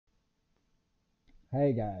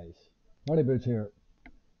Hey guys, MartyBoots here.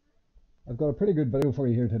 I've got a pretty good video for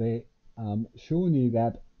you here today, showing you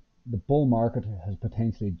that the bull market has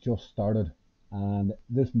potentially just started, and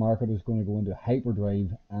this market is going to go into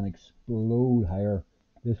hyperdrive and explode higher.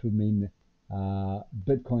 This would mean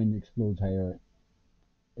Bitcoin explodes higher,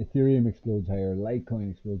 Ethereum explodes higher,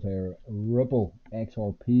 Litecoin explodes higher, Ripple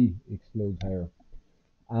XRP explodes higher,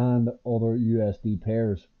 and other USD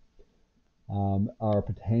pairs are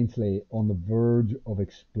potentially on the verge of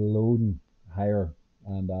exploding higher.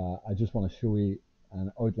 And I just want to show you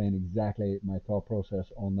and outline exactly my thought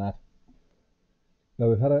process on that. Now,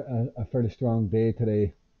 we've had a fairly strong day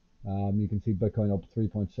today. You can see Bitcoin up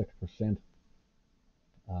 3.6%.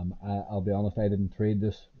 I'll be honest, I didn't trade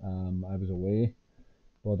this. I was away,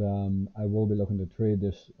 but I will be looking to trade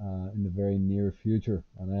this in the very near future.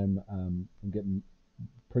 And I'm getting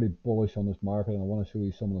pretty bullish on this market, and I want to show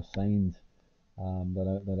you some of the signs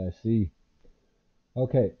that I see.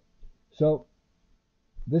 Okay, so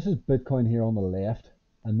this is Bitcoin here on the left,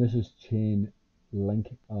 and this is chain link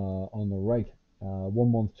on the right.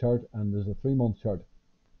 1 month chart, and there's a 3 month chart.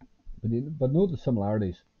 But note the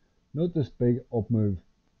similarities. Note this big up move,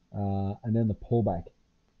 and then the pullback,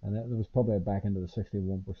 and that was probably back into the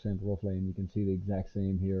 61% roughly, and you can see the exact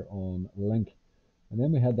same here on link. And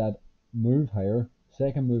then we had that move higher,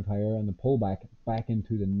 second move higher, and the pullback back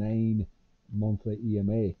into the 9 monthly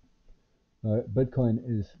EMA. Now Bitcoin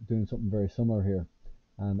is doing something very similar here,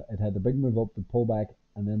 and it had the big move up, the pullback,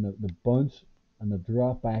 and then the bounce and the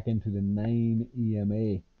drop back into the 9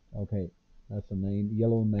 EMA. Okay, that's the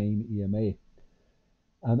yellow 9 EMA.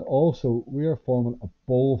 And also we are forming a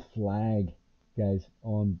bull flag, guys,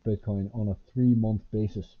 on Bitcoin on a 3 month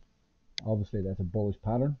basis. Obviously that's a bullish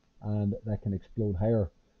pattern, and that can explode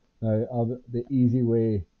higher. Now the easy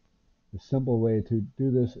way, the simple way to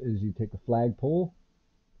do this is you take the flagpole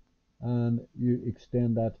and you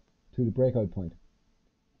extend that to the breakout point,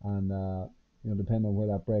 and depending on where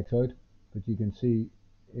that breaks out. But you can see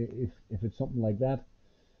if it's something like that,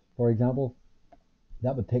 for example,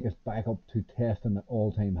 that would take us back up to testing the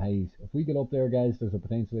all-time highs. If we get up there, guys, there's a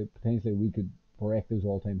potentially we could break those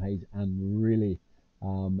all-time highs and really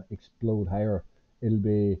explode higher. It'll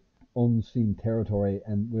be unseen territory,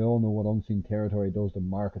 and we all know what unseen territory does to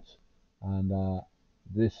markets, and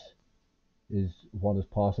this is what is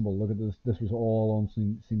possible. Look at this. This was all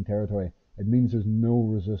unseen territory. It means there's no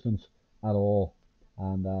resistance at all,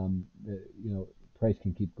 and price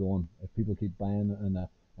can keep going if people keep buying, and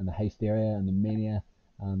the hysteria and the mania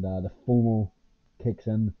and the FOMO kicks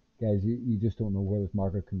in, guys. You just don't know where this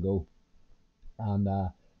market can go. And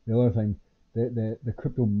the other thing, the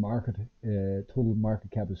crypto market total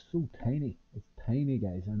market cap is so tiny. It's tiny,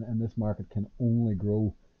 guys, and this market can only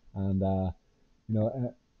grow. And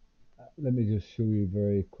let me just show you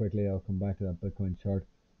very quickly. I'll come back to that Bitcoin chart.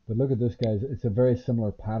 But look at this, guys. It's a very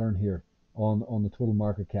similar pattern here on the total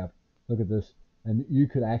market cap. Look at this, and you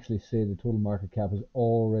could actually say the total market cap is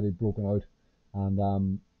already broken out. And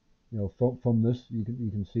from this, you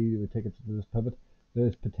can see we take it to this pivot.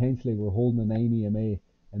 There's potentially we're holding the 9 EMA,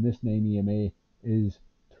 and this 9 EMA is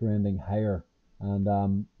trending higher,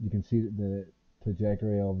 and you can see the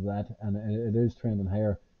trajectory of that, and it is trending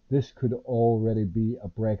higher. This could already be a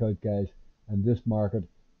breakout, guys, and this market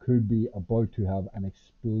could be about to have an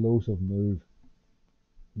explosive move.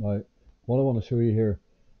 Now, what I want to show you here,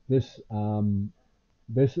 this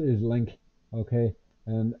is link, okay,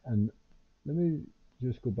 and let me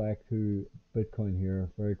just go back to Bitcoin here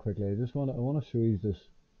very quickly. I want to show you this,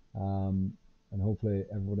 and hopefully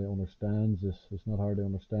everybody understands this. It's not hard to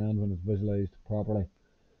understand when it's visualized properly.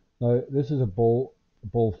 Now, this is a bull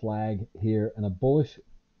flag here, and a bullish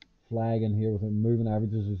flag in here with the moving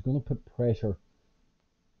averages is going to put pressure.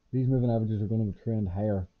 These moving averages are going to trend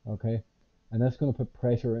higher, okay, and that's going to put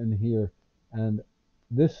pressure in here, and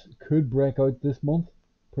this could break out this month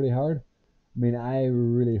pretty hard. I mean, I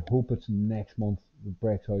really hope it's next month it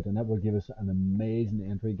breaks out, and that will give us an amazing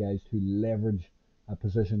entry, guys, to leverage a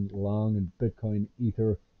position long in Bitcoin,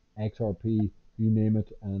 Ether, XRP, you name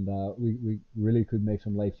it, and we really could make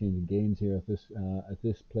some life-changing gains here if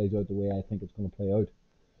this plays out the way I think it's going to play out.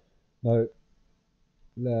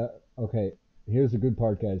 Now, okay, here's the good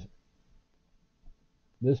part, guys.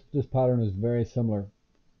 This pattern is very similar,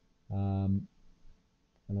 and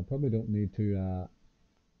I probably don't need to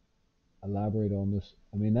elaborate on this.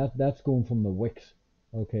 I mean, that's going from the wicks.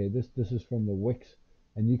 Okay, this is from the wicks,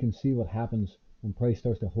 and you can see what happens when price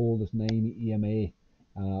starts to hold this 9 EMA.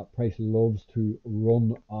 Price loves to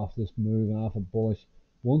run off this move and off of bullish.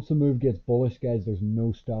 Once the move gets bullish, guys, there's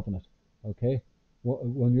no stopping it. Okay,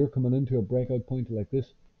 when you're coming into a breakout point like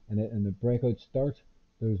this, and the breakout starts,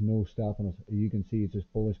 There's no stopping it. You can see it's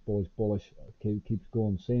just bullish, bullish, bullish. Keeps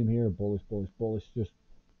going. Same here, bullish, bullish, bullish. Just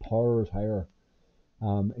powers higher,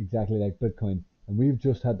 exactly like Bitcoin. And we've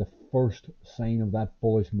just had the first sign of that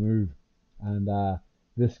bullish move, and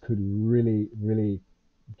this could really, really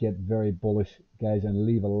get very bullish, guys, and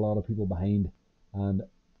leave a lot of people behind. And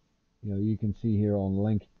you can see here on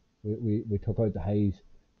Link, we took out the highs.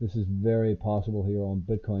 This is very possible here on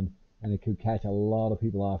Bitcoin, and it could catch a lot of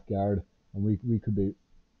people off guard, and we could be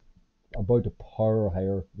about to power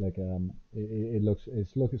higher. Like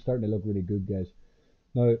it's starting to look really good, guys.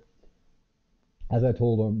 Now, as I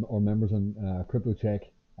told our members on Crypto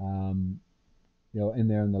Check, in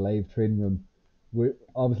there in the live trading room,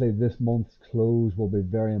 obviously this month's close will be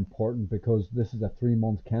very important because this is a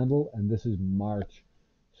 3-month candle and this is March.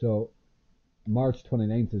 So March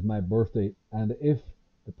 29th is my birthday, and if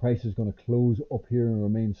the price is going to close up here and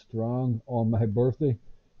remain strong on my birthday,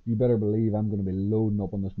 you better believe I'm going to be loading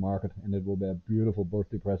up on this market, and it will be a beautiful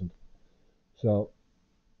birthday present. So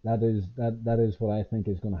that is what I think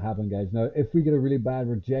is going to happen, guys. Now, if we get a really bad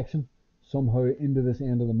rejection somehow into this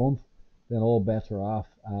end of the month, then all bets are off.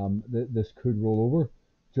 This could roll over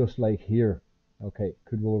just like here. Okay,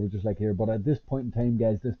 could roll over just like here. But at this point in time,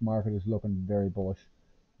 guys, this market is looking very bullish,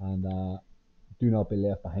 and do not be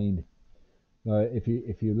left behind. Now, if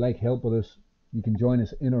you like help with us, you can join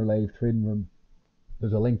us in our live trading room.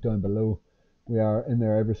 There's a link down below. We are in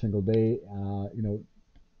there every single day,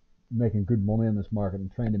 making good money in this market and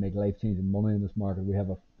trying to make life-changing money in this market. We have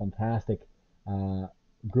a fantastic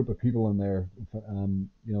group of people in there.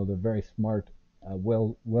 They're very smart,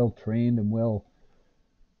 well trained, and most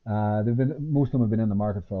of them have been in the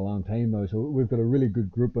market for a long time now. So we've got a really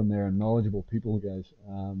good group in there and knowledgeable people, guys.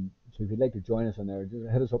 So if you'd like to join us in there, just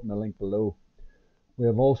hit us up in the link below. We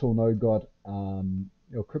have also now got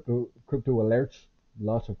crypto alerts,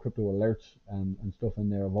 lots of crypto alerts and stuff in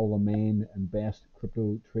there of all the main and best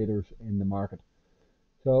crypto traders in the market.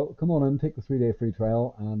 So come on in, take the 3-day free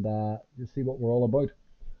trial, and just see what we're all about.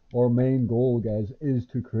 Our main goal, guys, is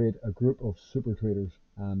to create a group of super traders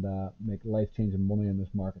and make life-changing money in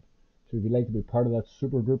this market. So if you'd like to be part of that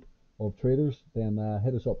super group of traders, then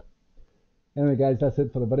hit us up. Anyway, guys, that's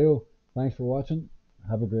it for the video. Thanks for watching.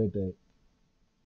 Have a great day.